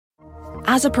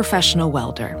As a professional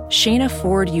welder, Shayna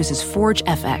Ford uses Forge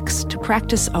FX to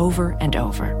practice over and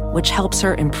over, which helps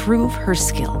her improve her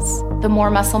skills. The more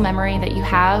muscle memory that you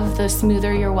have, the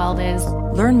smoother your weld is.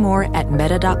 Learn more at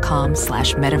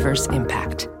meta.com/metaverse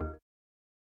impact.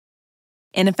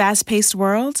 In a fast-paced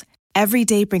world, every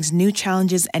day brings new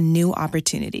challenges and new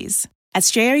opportunities. At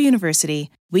Strayer University,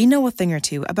 we know a thing or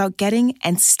two about getting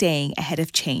and staying ahead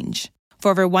of change. For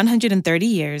over 130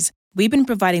 years, we've been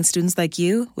providing students like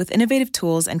you with innovative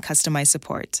tools and customized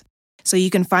support, so you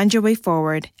can find your way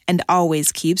forward and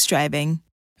always keep striving.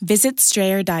 Visit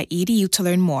strayer.edu to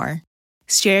learn more.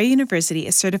 Strayer University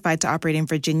is certified to operate in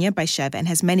Virginia by Chev and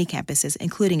has many campuses,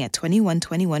 including at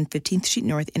 2121 15th Street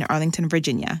North in Arlington,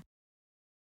 Virginia.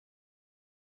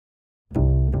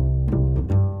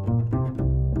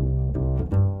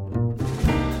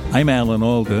 I'm Alan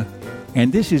Alda,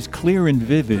 and this is Clear and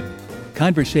Vivid,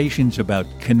 conversations about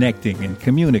connecting and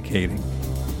communicating.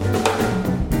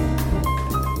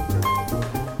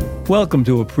 Welcome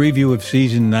to a preview of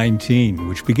Season 19,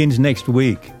 which begins next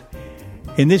week.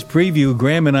 In this preview,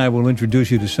 Graham and I will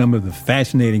introduce you to some of the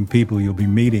fascinating people you'll be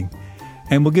meeting,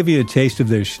 and we'll give you a taste of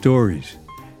their stories.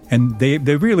 And they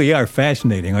really are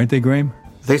fascinating, aren't they, Graham?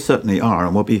 They certainly are,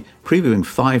 and we'll be previewing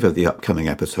 5 of the upcoming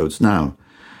episodes now.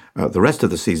 The rest of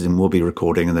the season we'll be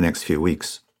recording in the next few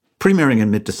weeks. Premiering in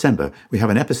mid-December, we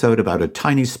have an episode about a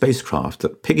tiny spacecraft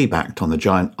that piggybacked on the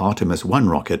giant Artemis 1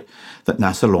 rocket that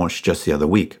NASA launched just the other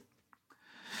week.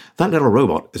 That little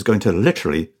robot is going to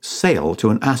literally sail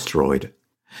to an asteroid,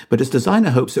 but its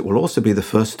designer hopes it will also be the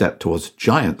first step towards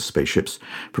giant spaceships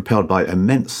propelled by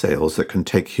immense sails that can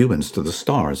take humans to the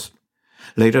stars.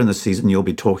 Later in the season, you'll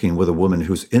be talking with a woman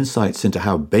whose insights into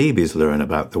how babies learn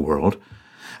about the world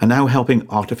and now helping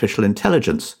artificial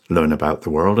intelligence learn about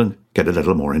the world and get a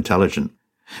little more intelligent.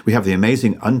 We have the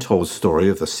amazing untold story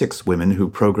of the 6 women who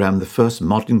programmed the first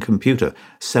modern computer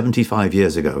 75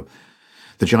 years ago,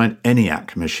 the giant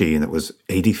ENIAC machine that was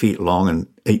 80 feet long and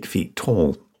 8 feet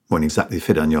tall, won't exactly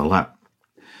fit on your lap.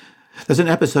 There's an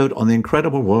episode on the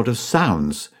incredible world of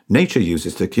sounds nature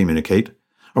uses to communicate,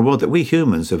 a world that we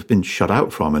humans have been shut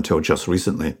out from until just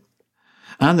recently.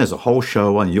 And there's a whole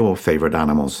show on your favorite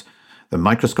animals, the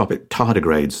microscopic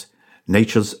tardigrades,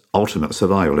 nature's ultimate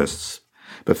survivalists.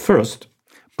 But first,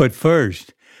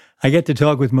 I get to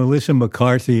talk with Melissa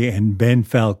McCarthy and Ben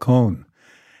Falcone.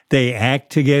 They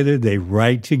act together, they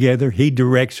write together. He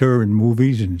directs her in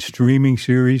movies and streaming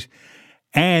series,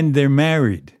 and they're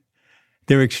married.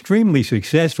 They're extremely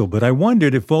successful, but I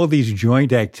wondered if all these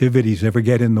joint activities ever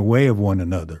get in the way of one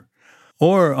another.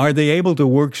 Or are they able to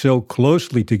work so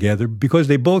closely together because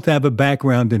they both have a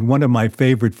background in one of my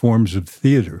favorite forms of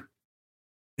theater?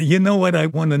 You know what I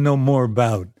want to know more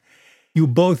about? You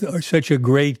both are such a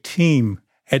great team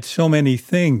at so many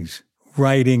things.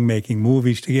 Writing, making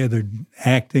movies together,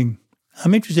 acting.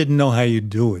 I'm interested to know how you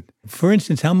do it. For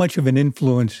instance, how much of an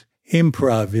influence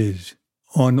improv is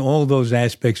on all those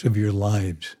aspects of your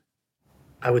lives?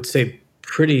 I would say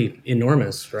pretty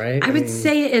enormous, right? I would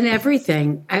say in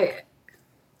everything.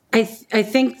 I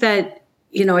think that,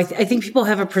 I think people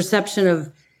have a perception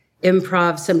of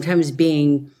improv sometimes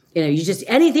being, you just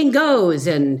anything goes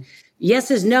and yes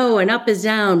is no and up is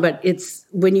down. But it's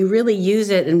when you really use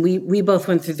it, and we both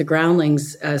went through the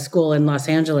Groundlings school in Los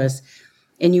Angeles,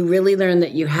 and you really learn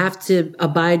that you have to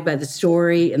abide by the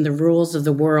story and the rules of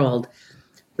the world.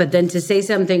 But then to say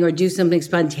something or do something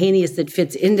spontaneous that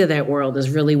fits into that world is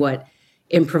really what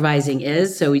improvising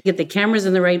is. So we get the cameras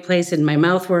in the right place and my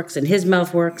mouth works and his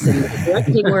mouth works and the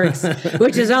directing works,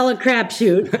 which is all a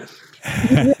crapshoot.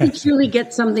 You really truly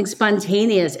get something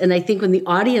spontaneous. And I think when the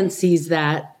audience sees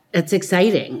that, it's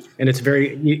exciting. And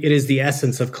it is the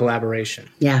essence of collaboration.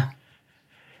 Yeah.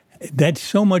 That's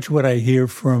so much what I hear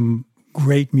from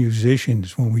great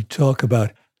musicians when we talk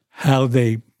about how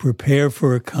they prepare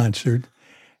for a concert.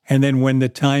 And then when the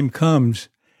time comes,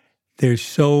 they're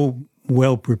so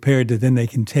well prepared that then they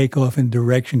can take off in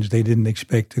directions they didn't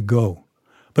expect to go,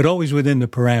 but always within the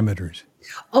parameters.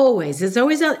 Always. It's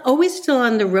always still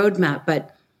on the roadmap,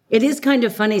 but it is kind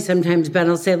of funny sometimes, Ben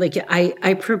will say, like,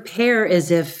 I prepare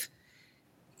as if,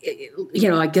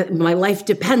 my life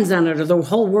depends on it or the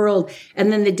whole world.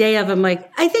 And then the day of, I'm like,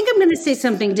 I think I'm going to say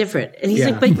something different. And he's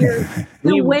like, but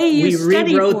the way you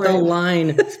study for it. We rewrote the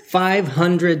line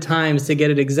 500 times to get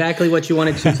it exactly what you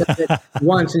wanted to say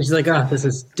once. And she's like, this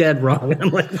is dead wrong. And I'm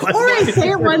like, what? Or I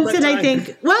say it once and I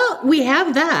think, well, we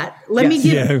have that.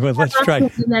 Let's try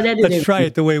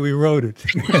it the way we wrote it.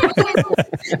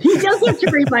 He does have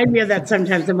to remind me of that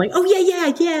sometimes. I'm like, oh,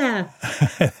 yeah.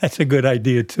 That's a good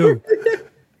idea, too.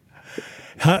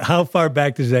 How far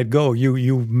back does that go?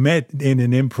 You met in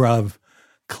an improv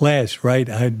class, right?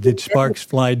 Did sparks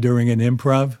fly during an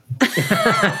improv?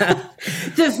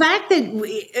 The fact that,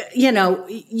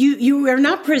 you are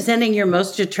not presenting your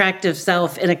most attractive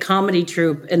self in a comedy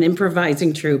troupe, an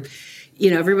improvising troupe.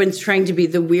 Everyone's trying to be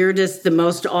the weirdest, the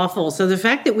most awful. So the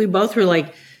fact that we both were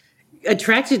like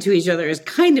attracted to each other is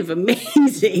kind of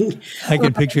amazing. I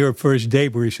can picture a first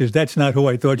date where he says, "That's not who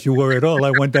I thought you were at all.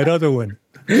 I want that other one."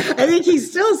 I think he's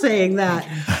still saying that.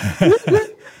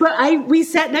 But we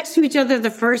sat next to each other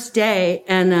the first day,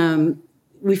 and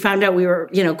we found out we were,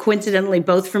 coincidentally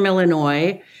both from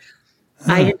Illinois.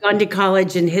 I had gone to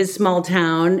college in his small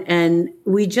town, and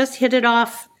we just hit it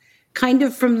off kind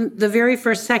of from the very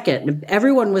first second.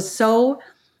 Everyone was so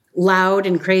loud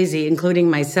and crazy, including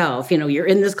myself. You're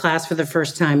in this class for the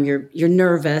first time, you're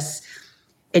nervous,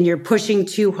 and you're pushing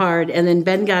too hard. And then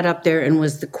Ben got up there and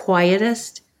was the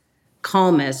quietest,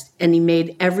 calmest, and he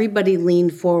made everybody lean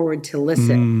forward to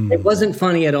listen. It wasn't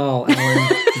funny at all, Ellen,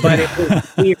 but it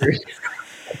was weird.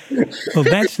 Well,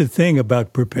 that's the thing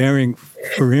about preparing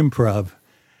for improv.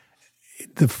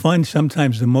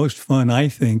 Sometimes the most fun, I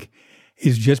think,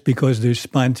 is just because there's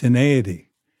spontaneity.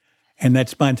 And that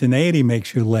spontaneity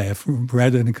makes you laugh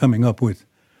rather than coming up with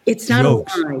It's not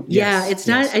jokes. a lie. Yeah, it's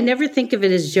not. I never think of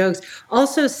it as jokes.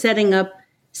 Also, setting up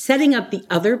the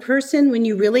other person when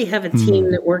you really have a team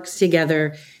that works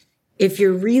together. If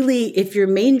your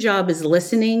main job is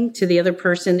listening to the other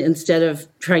person instead of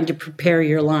trying to prepare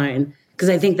your line, because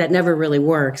I think that never really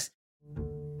works.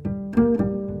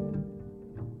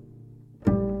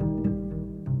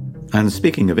 And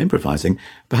speaking of improvising,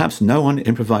 perhaps no one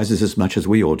improvises as much as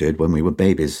we all did when we were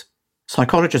babies.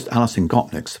 Psychologist Alison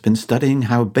Gopnik's been studying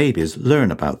how babies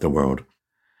learn about the world.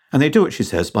 And they do it, she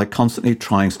says, by constantly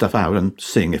trying stuff out and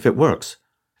seeing if it works.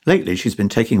 Lately, she's been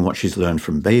taking what she's learned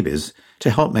from babies to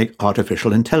help make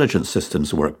artificial intelligence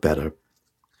systems work better.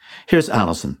 Here's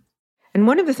Alison. And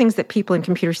one of the things that people in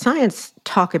computer science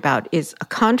talk about is a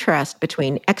contrast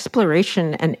between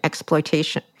exploration and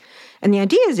exploitation. And the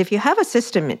idea is if you have a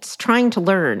system, it's trying to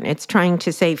learn, it's trying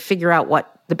to, say, figure out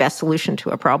what the best solution to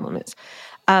a problem is.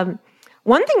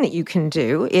 One thing that you can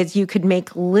do is you could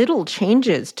make little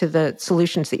changes to the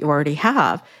solutions that you already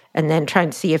have and then try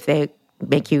and see if they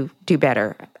make you do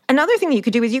better. Another thing that you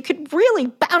could do is you could really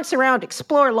bounce around,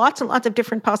 explore lots and lots of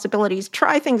different possibilities,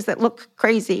 try things that look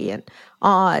crazy and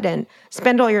odd, and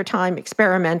spend all your time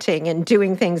experimenting and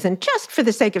doing things, and just for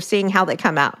the sake of seeing how they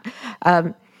come out.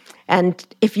 And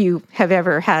if you have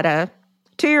ever had a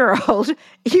 2-year-old,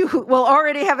 you will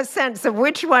already have a sense of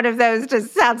which one of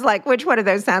those sounds like your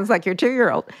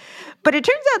 2-year-old. But it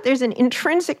turns out there's an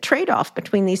intrinsic trade-off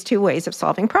between these two ways of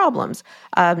solving problems.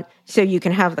 So you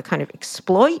can have the kind of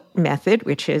exploit method,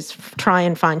 which is try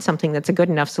and find something that's a good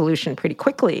enough solution pretty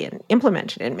quickly and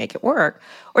implement it and make it work.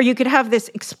 Or you could have this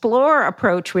explore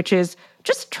approach, which is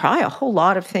just try a whole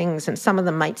lot of things, and some of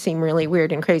them might seem really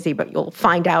weird and crazy, but you'll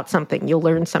find out something, you'll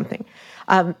learn something.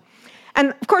 And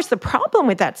of course, the problem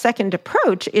with that second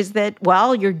approach is that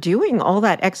while you're doing all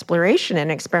that exploration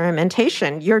and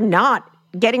experimentation, you're not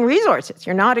getting resources,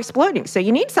 you're not exploiting. So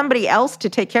you need somebody else to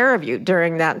take care of you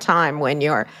during that time when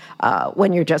you're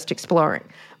just exploring.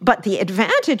 But the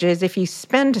advantage is if you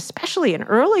spend, especially an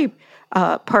early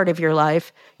part of your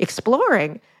life,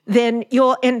 exploring, then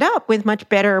you'll end up with much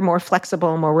better, more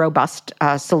flexible, more robust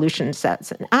solution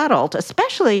sets as an adult,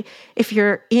 especially if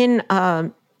you're in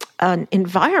an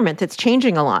environment that's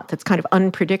changing a lot, that's kind of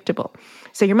unpredictable.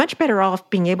 So you're much better off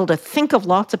being able to think of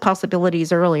lots of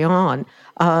possibilities early on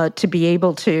to be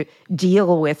able to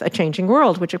deal with a changing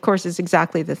world, which of course is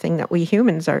exactly the thing that we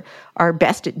humans are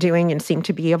best at doing and seem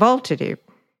to be evolved to do.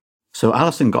 So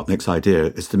Alison Gopnik's idea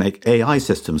is to make AI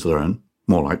systems learn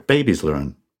more like babies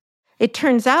learn. It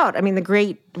turns out, the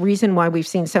great reason why we've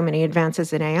seen so many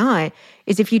advances in AI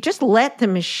is if you just let the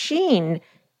machine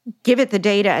give it the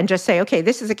data and just say, okay,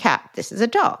 this is a cat, this is a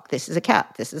dog, this is a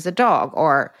cat, this is a dog,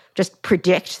 or just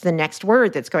predict the next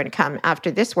word that's going to come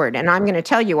after this word. And I'm going to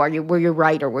tell you, were you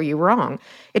right or were you wrong?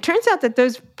 It turns out that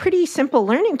those pretty simple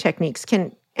learning techniques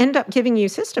can end up giving you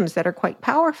systems that are quite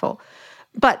powerful.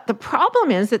 But the problem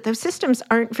is that those systems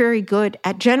aren't very good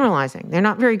at generalizing. They're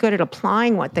not very good at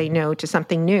applying what they know to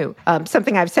something new.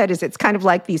 Something I've said is it's kind of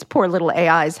like these poor little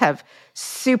AIs have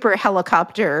super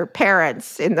helicopter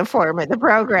parents in the form of the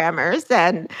programmers.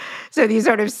 And so these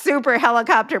sort of super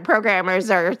helicopter programmers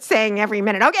are saying every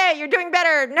minute, okay, you're doing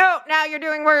better. No, now you're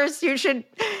doing worse. You're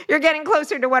getting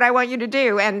closer to what I want you to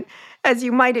do. And as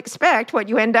you might expect, what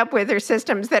you end up with are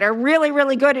systems that are really,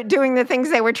 really good at doing the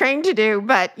things they were trained to do,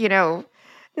 but,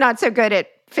 not so good at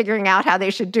figuring out how they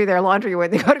should do their laundry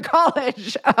when they go to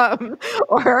college,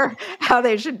 or how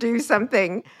they should do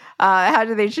something,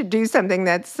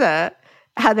 that's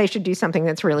how they should do something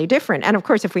that's really different. And of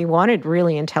course, if we wanted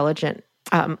really intelligent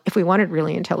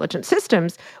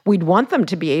systems, we'd want them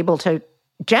to be able to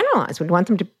generalize. We'd want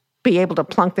them to be able to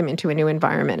plunk them into a new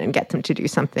environment and get them to do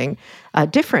something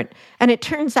different. And it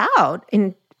turns out,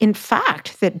 in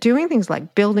fact, that doing things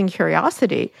like building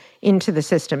curiosity into the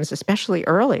systems, especially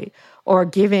early, or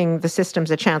giving the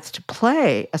systems a chance to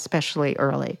play, especially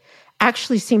early,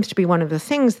 actually seems to be one of the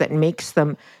things that makes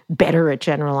them better at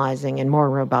generalizing and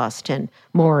more robust and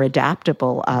more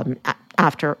adaptable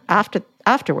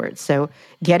afterwards. So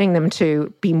getting them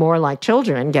to be more like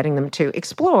children, getting them to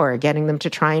explore, getting them to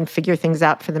try and figure things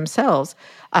out for themselves,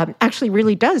 actually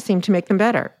really does seem to make them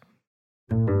better.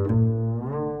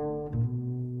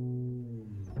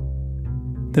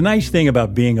 The nice thing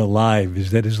about being alive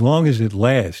is that as long as it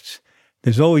lasts,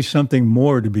 there's always something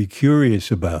more to be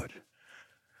curious about.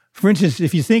 For instance,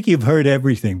 if you think you've heard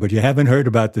everything, but you haven't heard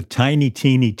about the tiny,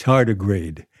 teeny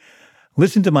tardigrade,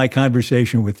 listen to my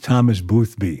conversation with Thomas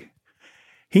Boothby.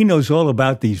 He knows all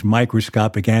about these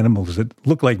microscopic animals that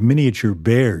look like miniature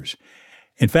bears.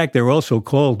 In fact, they're also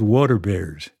called water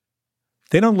bears.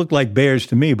 They don't look like bears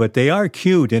to me, but they are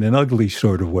cute in an ugly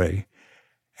sort of way.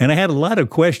 And I had a lot of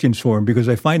questions for him because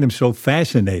I find them so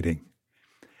fascinating.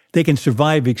 They can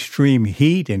survive extreme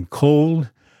heat and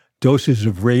cold, doses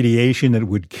of radiation that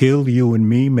would kill you and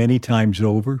me many times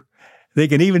over. They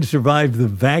can even survive the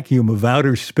vacuum of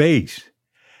outer space.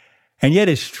 And yet,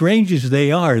 as strange as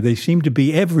they seem to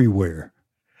be everywhere.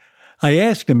 I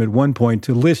asked him at one point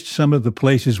to list some of the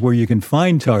places where you can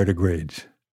find tardigrades.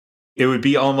 It would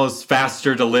be almost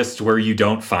faster to list where you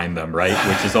don't find them, right?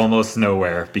 Which is almost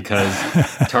nowhere, because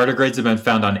tardigrades have been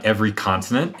found on every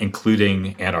continent,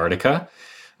 including Antarctica.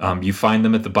 You find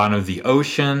them at the bottom of the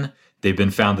ocean. They've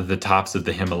been found at the tops of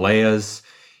the Himalayas.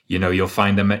 You'll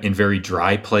find them in very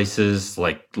dry places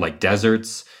like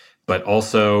deserts, but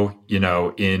also,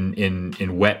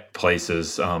 in wet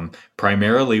places.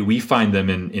 Primarily, we find them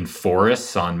in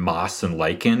forests on moss and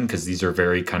lichen, because these are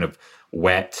very kind of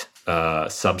wet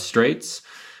substrates.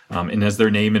 And as their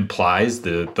name implies,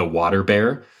 the water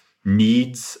bear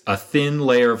needs a thin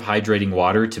layer of hydrating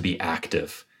water to be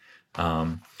active.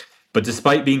 But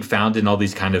despite being found in all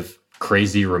these kind of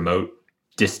crazy, remote,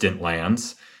 distant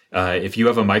lands, if you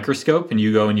have a microscope and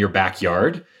you go in your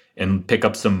backyard and pick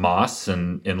up some moss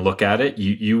and look at it,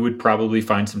 you would probably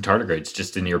find some tardigrades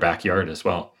just in your backyard as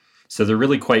well. So they're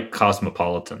really quite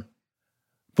cosmopolitan.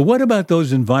 But what about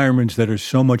those environments that are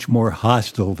so much more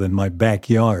hostile than my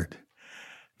backyard?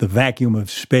 The vacuum of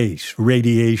space,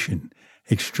 radiation,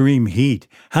 extreme heat.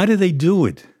 How do they do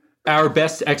it? Our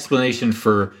best explanation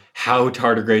for how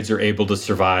tardigrades are able to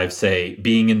survive, say,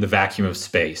 being in the vacuum of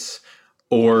space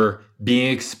or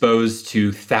being exposed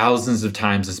to thousands of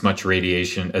times as much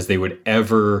radiation as they would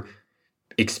ever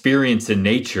experience in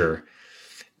nature,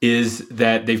 is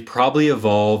that they've probably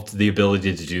evolved the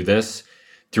ability to do this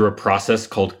through a process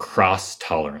called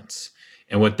cross-tolerance.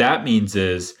 And what that means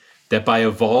is that by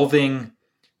evolving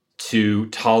to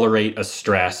tolerate a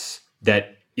stress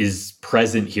that is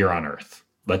present here on Earth,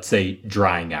 let's say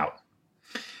drying out,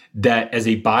 that as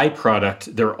a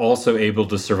byproduct, they're also able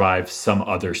to survive some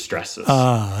other stresses.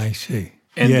 Ah, I see.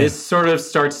 And this sort of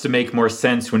starts to make more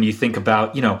sense when you think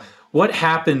about, what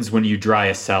happens when you dry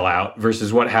a cell out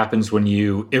versus what happens when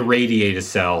you irradiate a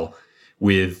cell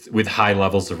with high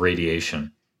levels of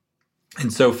radiation.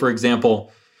 And so, for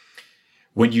example,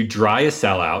 when you dry a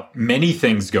cell out, many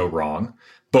things go wrong,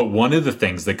 but one of the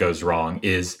things that goes wrong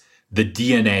is the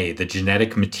DNA, the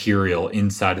genetic material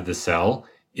inside of the cell,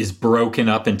 is broken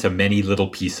up into many little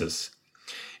pieces.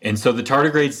 And so the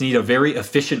tardigrades need a very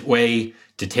efficient way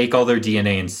to take all their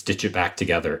DNA and stitch it back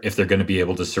together if they're going to be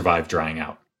able to survive drying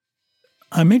out.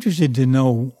 I'm interested to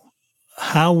know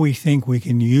how we think we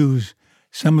can use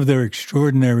some of their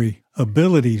extraordinary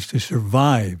abilities to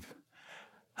survive.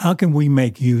 How can we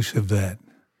make use of that?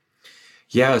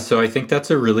 Yeah, so I think that's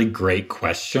a really great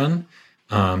question.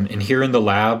 And here in the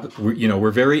lab,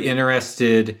 we're very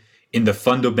interested in the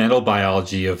fundamental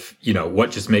biology of,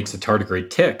 what just makes a tardigrade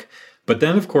tick. But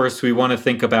then, of course, we want to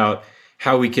think about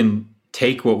how we can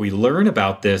take what we learn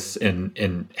about this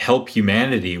and help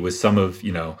humanity with some of,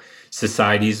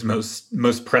 society's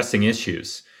most pressing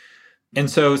issues. And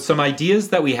so some ideas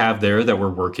that we have there that we're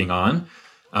working on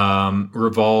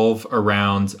revolve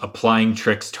around applying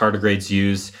tricks tardigrades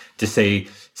use to, say,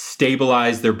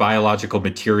 stabilize their biological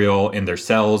material in their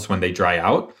cells when they dry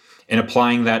out, and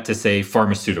applying that to, say,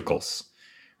 pharmaceuticals,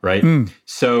 right?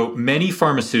 So many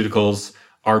pharmaceuticals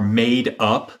are made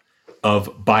up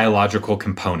of biological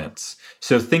components.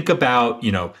 So think about,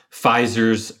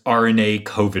 Pfizer's RNA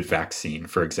COVID vaccine,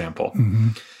 for example. Mm-hmm.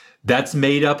 That's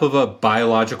made up of a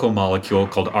biological molecule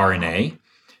called RNA,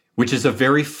 which is a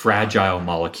very fragile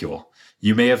molecule.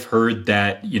 You may have heard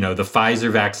that, the Pfizer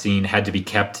vaccine had to be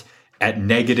kept at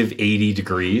negative 80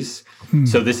 degrees.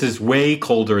 So this is way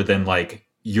colder than like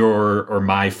your or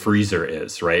my freezer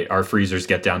is, right? Our freezers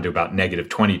get down to about negative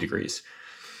 20 degrees.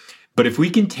 But if we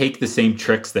can take the same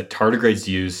tricks that tardigrades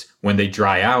use when they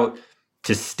dry out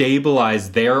to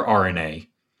stabilize their RNA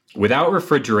without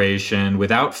refrigeration,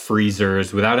 without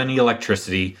freezers, without any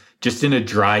electricity, just in a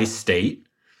dry state,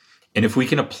 and if we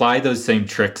can apply those same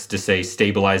tricks to, say,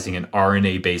 stabilizing an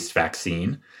RNA-based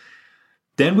vaccine,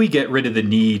 then we get rid of the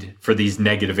need for these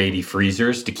negative 80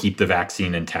 freezers to keep the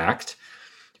vaccine intact.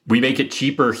 We make it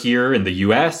cheaper here in the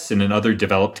US and in other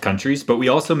developed countries, but we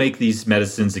also make these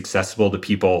medicines accessible to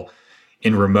people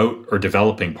in remote or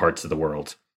developing parts of the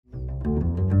world.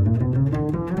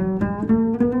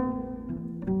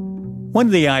 One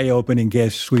of the eye-opening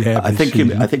guests we have I think you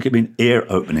mean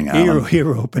ear-opening, Alan.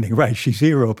 Ear-opening, right. She's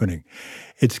ear-opening.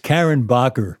 It's Karen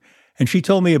Bacher, and she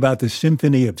told me about the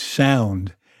symphony of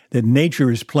sound that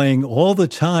nature is playing all the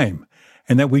time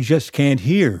and that we just can't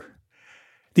hear.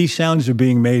 These sounds are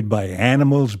being made by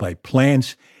animals, by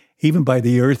plants, even by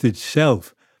the earth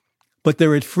itself. But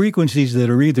they're at frequencies that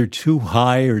are either too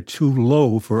high or too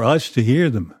low for us to hear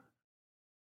them.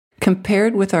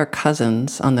 Compared with our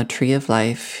cousins on the Tree of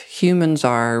Life, humans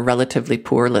are relatively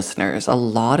poor listeners. A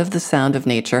lot of the sound of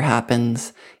nature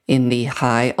happens in the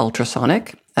high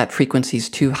ultrasonic, at frequencies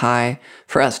too high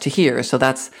for us to hear. So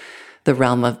that's the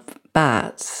realm of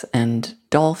bats and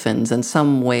dolphins and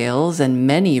some whales and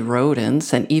many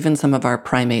rodents and even some of our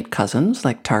primate cousins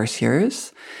like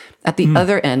tarsiers. At the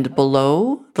other end,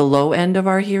 below the low end of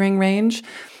our hearing range,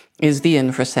 is the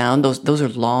infrasound. Those are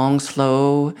long,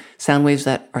 slow sound waves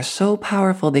that are so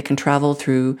powerful they can travel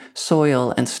through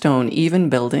soil and stone, even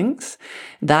buildings.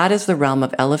 That is the realm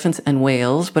of elephants and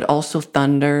whales, but also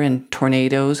thunder and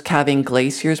tornadoes, calving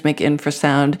glaciers make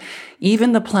infrasound.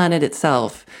 Even the planet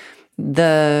itself.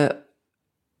 A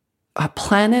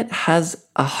planet has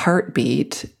a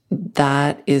heartbeat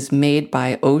that is made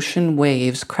by ocean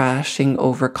waves crashing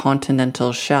over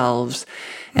continental shelves.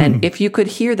 And if you could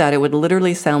hear that, it would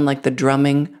literally sound like the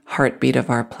drumming heartbeat of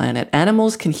our planet.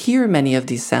 Animals can hear many of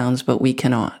these sounds, but we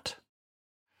cannot.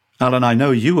 Alan, I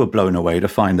know you were blown away to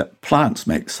find that plants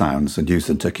make sounds and use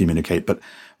them to communicate, but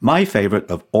my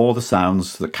favorite of all the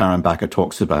sounds that Karen Bacher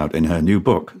talks about in her new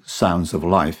book, Sounds of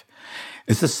Life,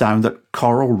 is the sound that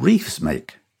coral reefs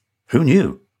make. Who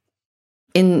knew?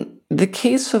 In the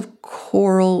case of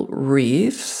coral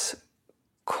reefs,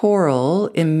 coral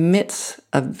emits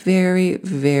a very,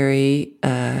 very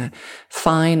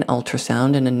fine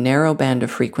ultrasound in a narrow band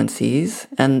of frequencies,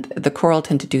 and the coral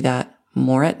tend to do that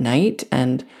more at night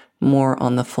and more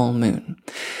on the full moon.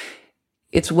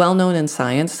 It's well known in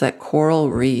science that coral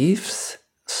reefs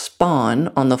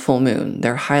spawn on the full moon.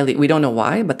 We don't know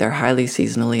why, but they're highly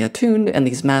seasonally attuned, and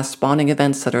these mass spawning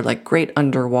events that are like great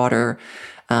underwater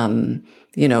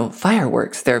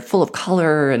fireworks. They're full of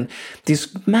color, and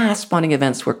these mass spawning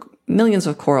events where millions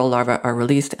of coral larvae are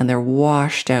released and they're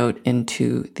washed out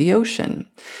into the ocean.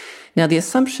 Now, the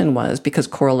assumption was, because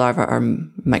coral larvae are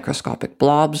microscopic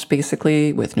blobs,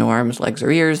 basically, with no arms, legs,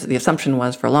 or ears, the assumption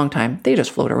was for a long time, they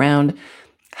just float around,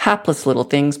 hapless little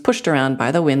things pushed around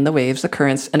by the wind, the waves, the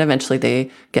currents, and eventually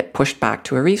they get pushed back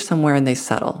to a reef somewhere and they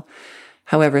settle.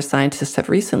 However, scientists have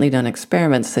recently done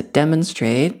experiments that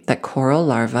demonstrate that coral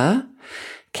larvae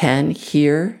can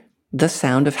hear the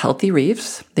sound of healthy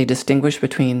reefs. They distinguish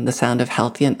between the sound of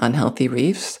healthy and unhealthy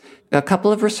reefs. A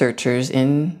couple of researchers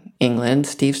in England,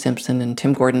 Steve Simpson and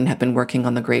Tim Gordon, have been working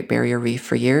on the Great Barrier Reef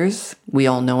for years. We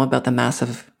all know about the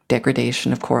massive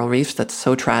degradation of coral reefs that's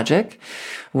so tragic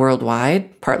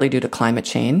worldwide, partly due to climate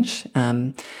change.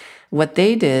 What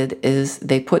they did is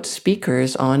they put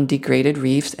speakers on degraded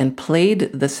reefs and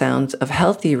played the sounds of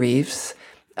healthy reefs,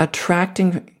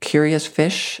 attracting curious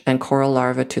fish and coral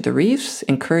larvae to the reefs,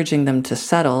 encouraging them to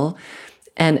settle,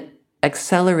 and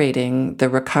accelerating the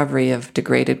recovery of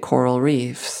degraded coral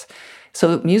reefs.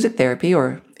 So music therapy,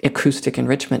 or acoustic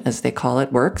enrichment as they call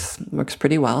it, works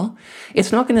pretty well.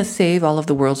 It's not going to save all of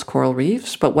the world's coral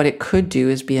reefs, but what it could do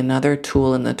is be another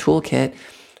tool in the toolkit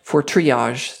for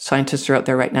triage. Scientists are out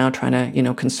there right now trying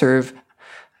to, conserve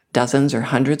dozens or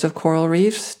hundreds of coral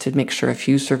reefs to make sure a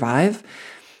few survive.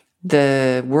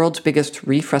 The world's biggest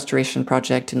reef restoration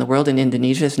project in the world in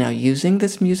Indonesia is now using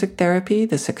this music therapy,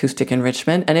 this acoustic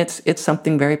enrichment, and it's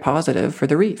something very positive for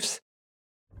the reefs.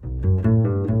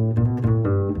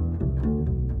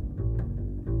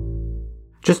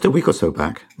 Just a week or so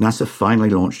back, NASA finally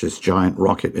launched its giant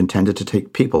rocket intended to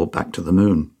take people back to the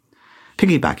moon.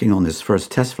 Piggybacking on this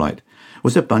first test flight,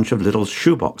 was a bunch of little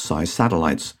shoebox-sized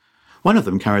satellites. One of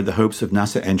them carried the hopes of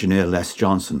NASA engineer Les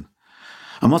Johnson.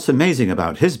 And what's amazing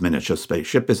about his miniature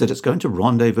spaceship is that it's going to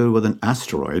rendezvous with an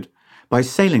asteroid by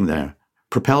sailing there,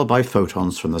 propelled by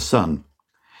photons from the sun.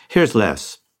 Here's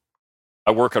Les.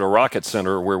 I work at a rocket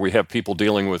center where we have people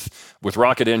dealing with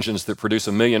rocket engines that produce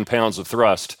 1 million pounds of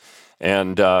thrust.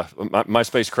 And my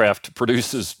spacecraft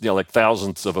produces, like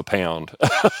thousandths of a pound,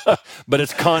 but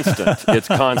it's constant. It's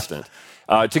constant.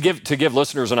 To give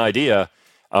listeners an idea,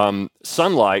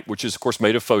 sunlight, which is of course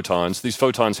made of photons, these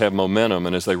photons have momentum,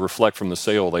 and as they reflect from the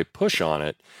sail, they push on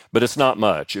it. But it's not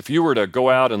much. If you were to go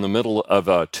out in the middle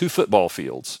of 2 football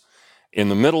fields, in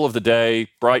the middle of the day,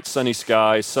 bright sunny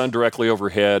sky, sun directly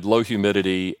overhead, low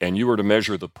humidity, and you were to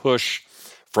measure the push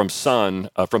from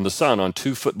the sun on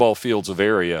 2 football fields of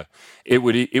area, it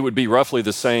would be roughly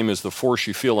the same as the force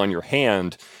you feel on your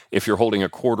hand if you're holding a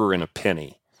quarter and a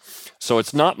penny. So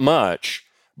it's not much,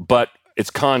 but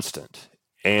it's constant.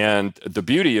 And the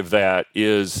beauty of that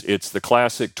is it's the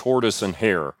classic tortoise and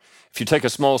hare. If you take a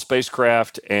small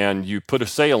spacecraft and you put a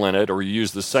sail in it, or you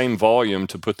use the same volume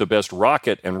to put the best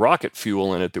rocket and rocket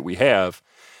fuel in it that we have,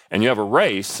 and you have a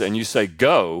race and you say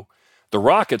go, the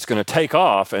rocket's going to take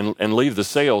off and leave the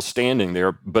sail standing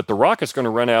there, but the rocket's going to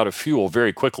run out of fuel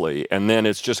very quickly, and then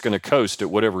it's just going to coast at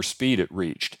whatever speed it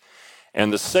reached.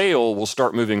 And the sail will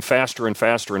start moving faster and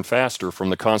faster and faster from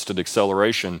the constant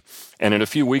acceleration, and in a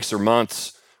few weeks or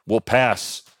months, we'll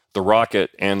pass the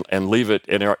rocket and leave it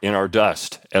in our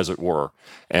dust, as it were,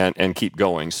 and keep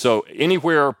going. So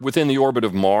anywhere within the orbit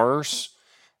of Mars,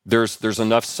 there's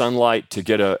enough sunlight to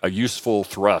get a useful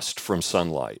thrust from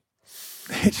sunlight.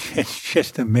 It's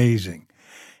just amazing.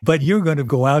 But you're going to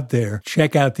go out there,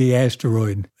 check out the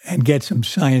asteroid, and get some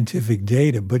scientific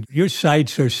data. But your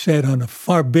sights are set on a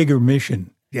far bigger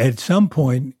mission. At some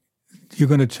point, you're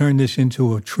going to turn this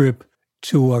into a trip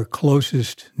to our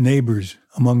closest neighbors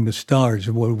among the stars,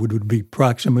 what would be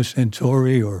Proxima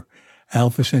Centauri or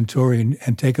Alpha Centauri,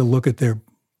 and take a look at their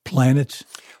planets?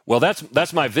 Well,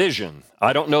 that's my vision.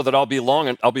 I don't know that I'll be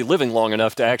living long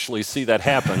enough to actually see that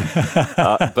happen.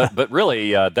 But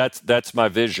really, that's my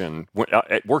vision.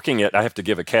 I have to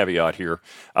give a caveat here.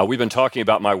 We've been talking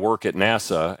about my work at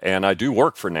NASA, and I do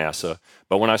work for NASA.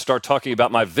 But when I start talking about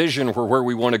my vision for where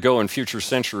we want to go in future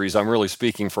centuries, I'm really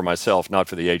speaking for myself, not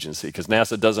for the agency, because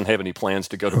NASA doesn't have any plans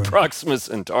to go to Proxima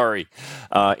Centauri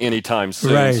anytime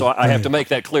soon. Right, so I have to make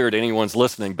that clear to anyone's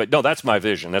listening. But no, that's my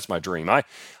vision. That's my dream.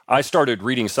 I started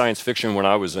reading science fiction when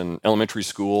I was in elementary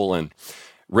school and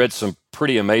read some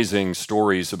pretty amazing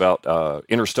stories about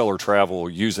interstellar travel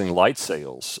using light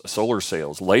sails, solar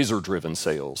sails, laser-driven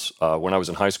sails when I was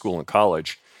in high school and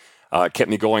college. It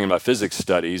kept me going in my physics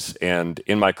studies, and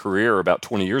in my career about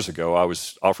 20 years ago, I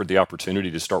was offered the opportunity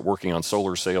to start working on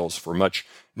solar sails for much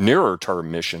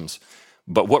nearer-term missions.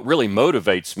 But what really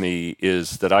motivates me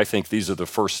is that I think these are the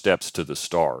first steps to the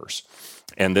stars,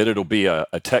 and that it'll be a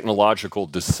technological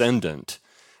descendant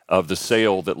of the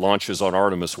sail that launches on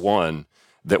Artemis 1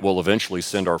 that will eventually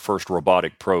send our first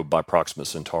robotic probe by Proxima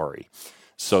Centauri.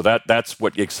 So that's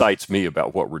what excites me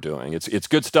about what we're doing. It's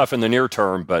good stuff in the near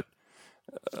term, but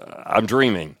I'm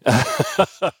dreaming.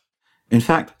 In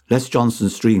fact, Les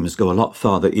Johnson's dreams go a lot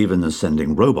farther even than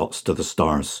sending robots to the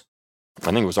stars.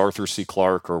 I think it was Arthur C.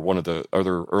 Clarke or one of the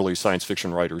other early science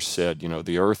fiction writers said,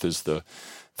 the Earth is the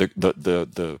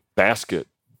basket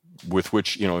with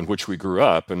which, in which we grew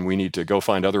up, and we need to go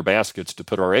find other baskets to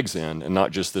put our eggs in, and not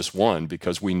just this one,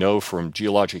 because we know from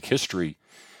geologic history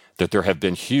that there have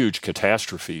been huge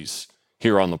catastrophes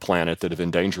here on the planet that have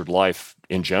endangered life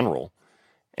in general.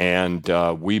 And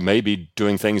we may be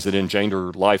doing things that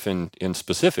endanger life in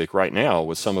specific right now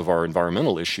with some of our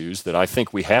environmental issues that I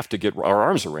think we have to get our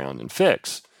arms around and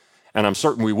fix. And I'm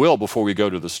certain we will before we go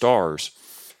to the stars.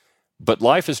 But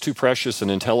life is too precious, and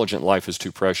intelligent life is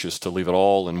too precious to leave it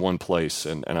all in one place.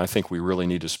 And I think we really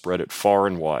need to spread it far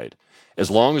and wide, as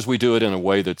long as we do it in a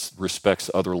way that respects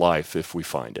other life if we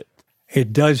find it.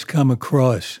 It does come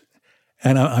across.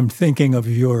 And I'm thinking of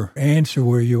your answer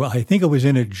where I think it was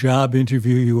in a job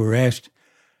interview, you were asked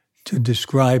to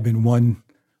describe in one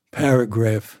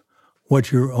paragraph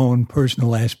what your own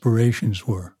personal aspirations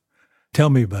were. Tell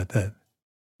me about that.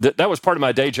 That was part of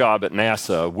my day job at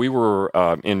NASA. We were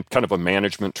in kind of a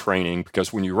management training,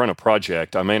 because when you run a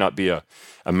project, I may not be a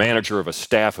manager of a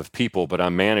staff of people, but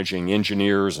I'm managing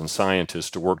engineers and scientists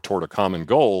to work toward a common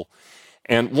goal.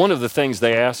 And one of the things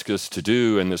they asked us to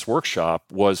do in this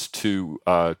workshop was to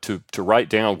write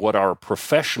down what our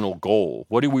professional goal,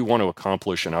 what do we want to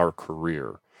accomplish in our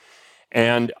career?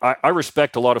 And I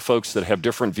respect a lot of folks that have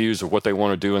different views of what they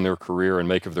want to do in their career and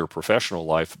make of their professional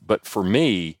life. But for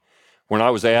me, when I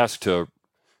was asked to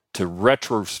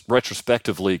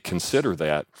retrospectively consider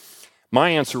that, my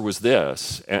answer was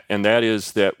this, and that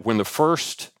is that when the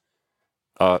first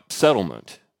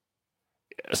settlement,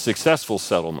 a successful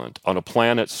settlement on a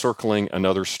planet circling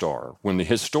another star, when the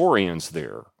historians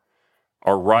there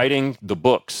are writing the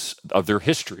books of their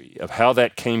history, of how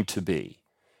that came to be,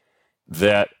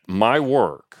 that my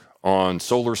work on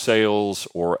solar sails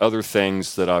or other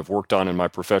things that I've worked on in my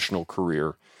professional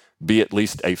career be at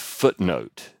least a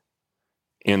footnote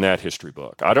in that history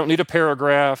book. I don't need a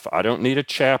paragraph. I don't need a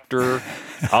chapter.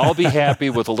 I'll be happy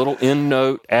with a little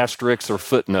endnote, asterisk, or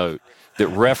footnote that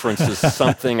references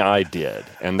something I did.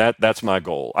 And that's my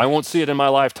goal. I won't see it in my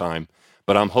lifetime,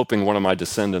 but I'm hoping one of my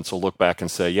descendants will look back and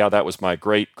say, yeah, that was my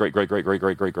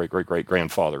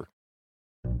great-great-great-great-great-great-great-great-great-grandfather.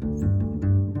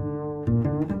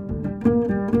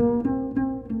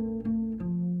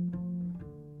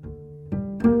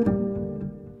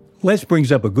 Les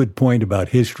brings up a good point about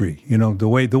history,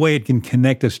 the way it can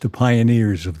connect us to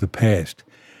pioneers of the past,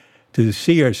 to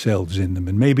see ourselves in them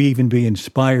and maybe even be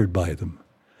inspired by them.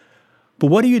 But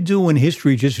what do you do when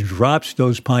history just drops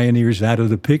those pioneers out of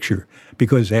the picture?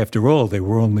 Because after all, they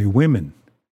were only women.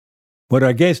 What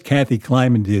our guest Kathy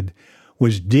Kleiman did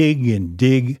was dig and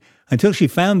dig until she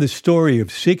found the story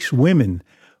of 6 women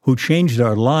who changed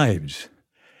our lives.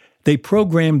 They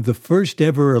programmed the first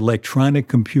ever electronic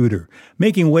computer,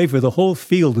 making way for the whole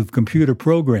field of computer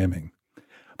programming.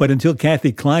 But until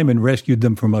Kathy Kleiman rescued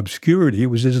them from obscurity,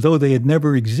 it was as though they had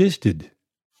never existed.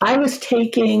 I was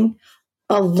taking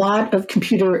a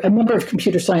number of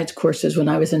computer science courses when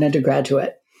I was an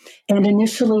undergraduate. And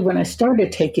initially, when I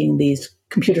started taking these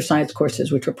computer science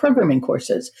courses, which were programming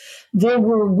courses, there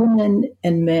were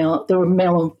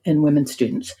male and women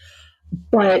students.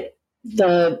 But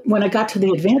when I got to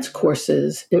the advanced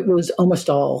courses, it was almost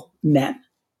all men,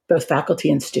 both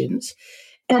faculty and students.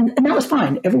 And that was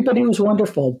fine. Everybody was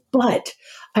wonderful. But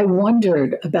I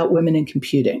wondered about women in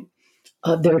computing.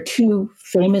 There are 2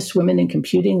 famous women in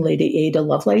computing, Lady Ada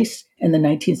Lovelace in the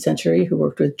 19th century, who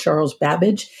worked with Charles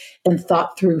Babbage and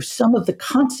thought through some of the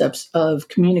concepts of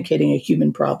communicating a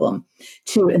human problem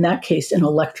to, in that case, an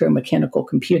electromechanical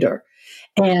computer.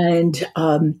 And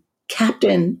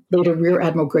Captain, later Rear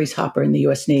Admiral Grace Hopper in the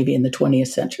U.S. Navy in the 20th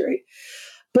century.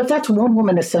 But that's one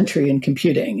woman a century in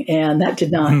computing, and that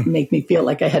did not make me feel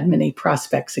like I had many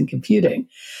prospects in computing.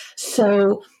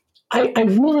 So I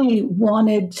really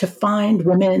wanted to find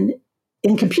women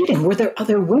in computing. Were there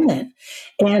other women?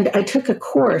 And I took a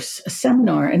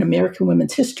seminar in American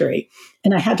women's history,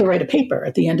 and I had to write a paper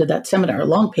at the end of that seminar, a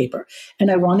long paper.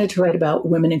 And I wanted to write about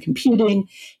women in computing.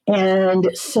 And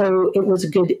so it was a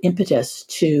good impetus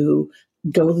to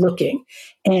go looking.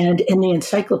 And in the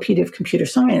Encyclopedia of Computer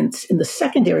Science, in the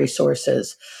secondary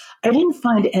sources, I didn't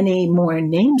find any more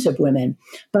names of women,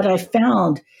 but I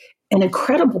found an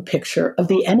incredible picture of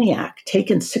the ENIAC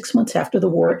taken 6 months after the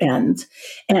war ends.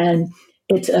 And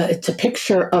it's a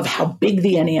picture of how big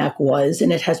the ENIAC was,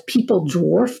 and it has people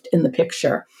dwarfed in the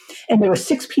picture. And there were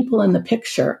 6 people in the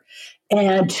picture,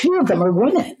 and 2 of them are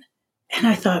women. And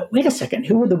I thought, wait a second,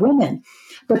 who were the women?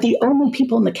 But the only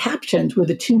people in the captions were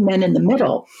the 2 men in the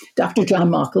middle, Dr. John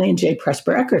Mauchly and J.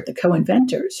 Presper Eckert, the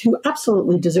co-inventors, who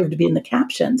absolutely deserved to be in the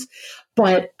captions.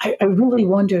 But I really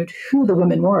wondered who the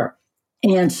women were.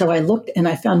 And so I looked and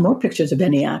I found more pictures of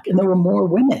ENIAC, and there were more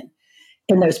women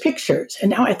in those pictures.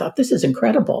 And now I thought, this is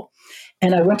incredible.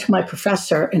 And I went to my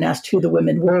professor and asked who the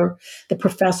women were. The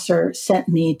professor sent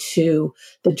me to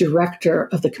the director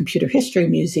of the Computer History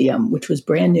Museum, which was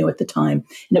brand new at the time,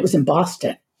 and it was in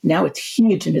Boston. Now it's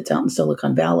huge, and it's out in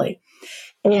Silicon Valley.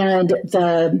 And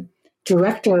the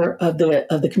director of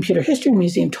the Computer History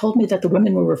Museum told me that the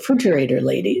women were refrigerator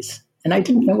ladies. And I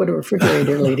didn't know what a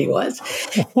refrigerator lady was.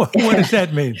 What does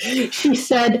that mean? She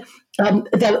said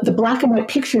the black and white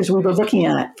pictures we were looking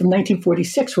at from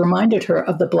 1946 reminded her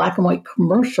of the black and white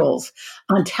commercials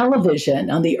on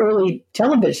television, on the early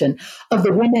television, of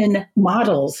the women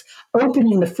models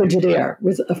opening the Frigidaire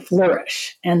with a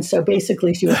flourish. And so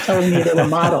basically she was telling me they were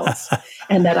models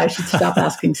and that I should stop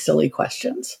asking silly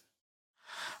questions.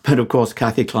 But of course,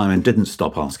 Kathy Kleiman didn't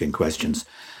stop asking questions.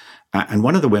 And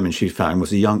one of the women she found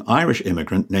was a young Irish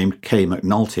immigrant named Kay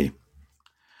McNulty.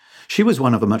 She was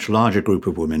one of a much larger group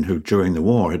of women who, during the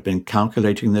war, had been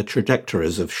calculating the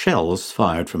trajectories of shells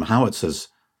fired from howitzers.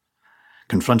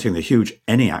 Confronting the huge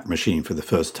ENIAC machine for the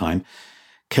first time,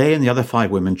 Kay and the other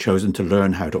 5 women chosen to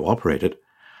learn how to operate it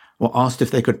were asked if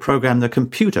they could program the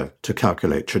computer to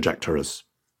calculate trajectories.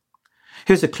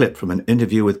 Here's a clip from an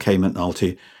interview with Kay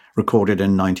McNulty recorded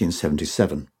in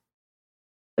 1977.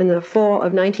 In the fall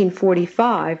of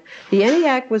 1945, the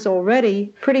ENIAC was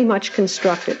already pretty much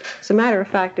constructed. As a matter of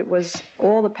fact,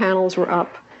 all the panels were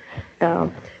up,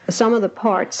 some of the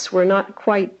parts were not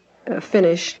quite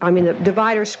finished. I mean, the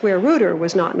divider square rooter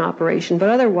was not in operation, but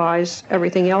otherwise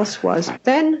everything else was.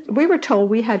 Then we were told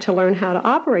we had to learn how to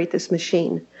operate this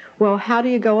machine. Well, how do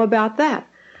you go about that?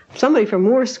 Somebody from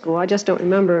Moore School, I just don't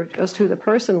remember just who the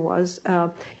person was,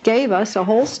 gave us a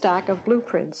whole stack of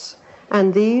blueprints.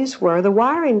 And these were the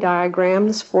wiring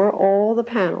diagrams for all the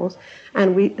panels.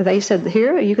 And they said,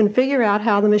 here, you can figure out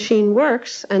how the machine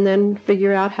works and then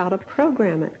figure out how to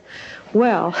program it.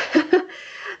 Well,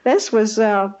 this was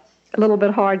a little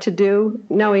bit hard to do,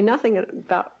 knowing nothing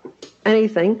about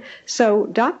anything. So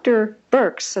Dr.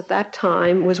 Burks at that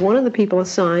time was one of the people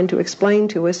assigned to explain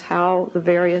to us how the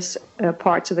various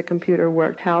parts of the computer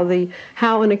worked, how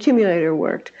an accumulator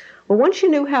worked. Well, once you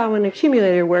knew how an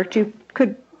accumulator worked, you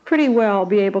could pretty well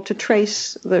be able to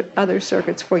trace the other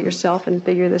circuits for yourself and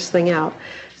figure this thing out.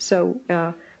 So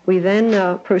we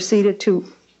then proceeded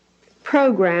to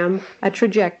program a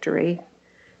trajectory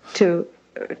to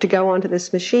go onto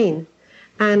this machine.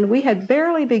 And we had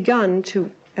barely begun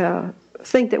to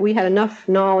think that we had enough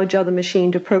knowledge of the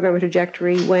machine to program a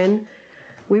trajectory when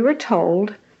we were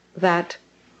told that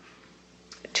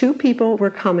two people were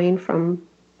coming from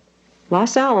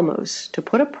Los Alamos to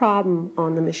put a problem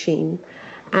on the machine.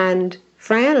 And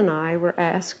Fran and I were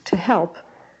asked to help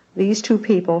these two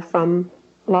people from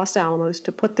Los Alamos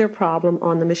to put their problem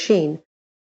on the machine.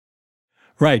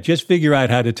 Right, just figure out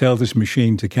how to tell this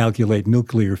machine to calculate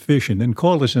nuclear fission and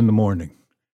call us in the morning.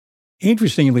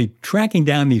 Interestingly, tracking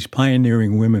down these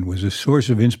pioneering women was a source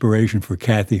of inspiration for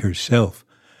Kathy herself,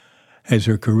 as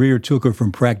her career took her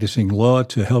from practicing law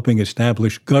to helping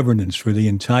establish governance for the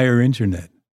entire Internet.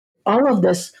 All of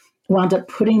this wound up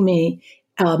putting me,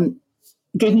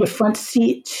 gave me a front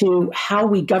seat to how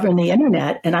we govern the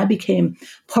Internet, and I became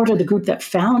part of the group that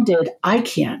founded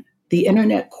ICANN, the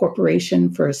Internet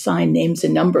Corporation for Assigned Names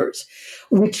and Numbers,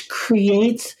 which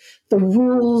creates the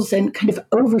rules and kind of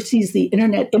oversees the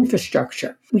Internet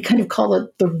infrastructure. We kind of call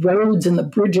it the roads and the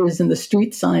bridges and the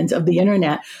street signs of the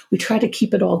Internet. We try to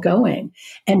keep it all going.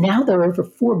 And now there are over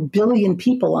 4 billion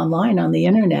people online on the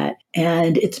Internet,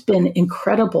 and it's been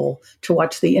incredible to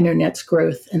watch the Internet's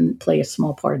growth and play a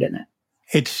small part in it.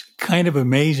 It's kind of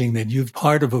amazing that you're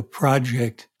part of a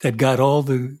project that got all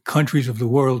the countries of the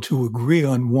world to agree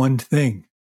on one thing.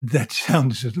 That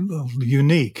sounds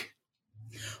unique.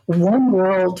 One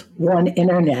world, one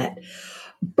Internet.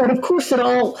 But of course, it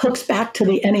all hooks back to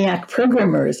the ENIAC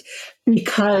programmers,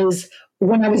 because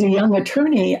when I was a young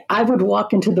attorney, I would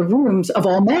walk into the rooms of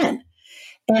all men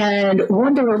and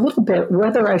wonder a little bit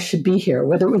whether I should be here,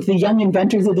 whether it was the young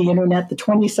inventors of the Internet, the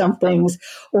 20-somethings,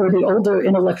 or the older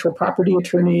intellectual property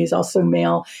attorneys, also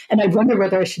male. And I'd wonder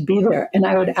whether I should be there. And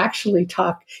I would actually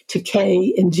talk to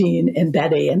Kay and Jean and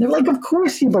Betty. And they're like, of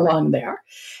course you belong there.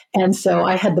 And so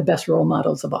I had the best role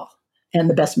models of all and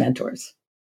the best mentors.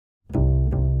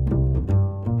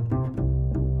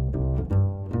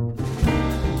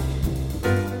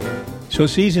 So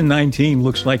season 19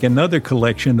 looks like another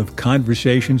collection of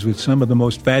conversations with some of the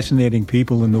most fascinating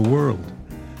people in the world.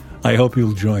 I hope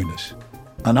you'll join us.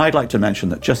 And I'd like to mention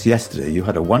that just yesterday you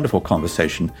had a wonderful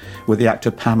conversation with the actor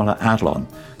Pamela Adlon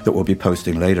that we'll be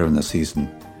posting later in the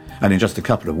season. And in just a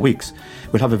couple of weeks,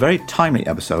 we'll have a very timely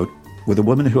episode with a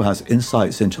woman who has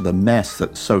insights into the mess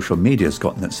that social media's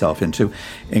gotten itself into,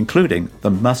 including the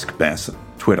Musk mess at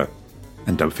Twitter.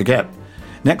 And don't forget,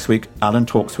 next week, Alan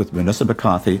talks with Melissa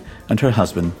McCarthy and her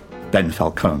husband, Ben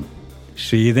Falcone.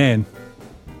 See you then.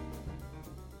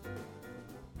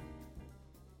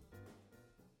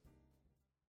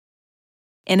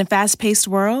 In a fast-paced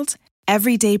world,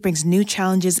 every day brings new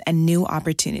challenges and new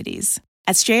opportunities.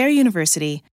 At Strayer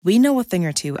University, we know a thing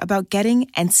or two about getting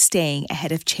and staying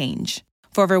ahead of change.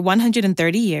 For over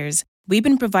 130 years, we've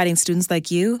been providing students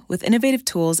like you with innovative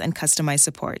tools and customized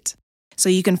support, so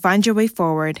you can find your way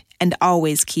forward and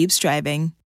always keep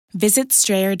striving. Visit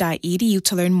strayer.edu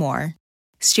to learn more.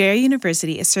 Strayer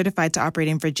University is certified to operate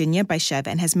in Virginia by Chev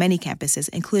and has many campuses,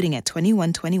 including at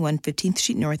 2121 15th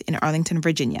Street North in Arlington,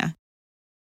 Virginia.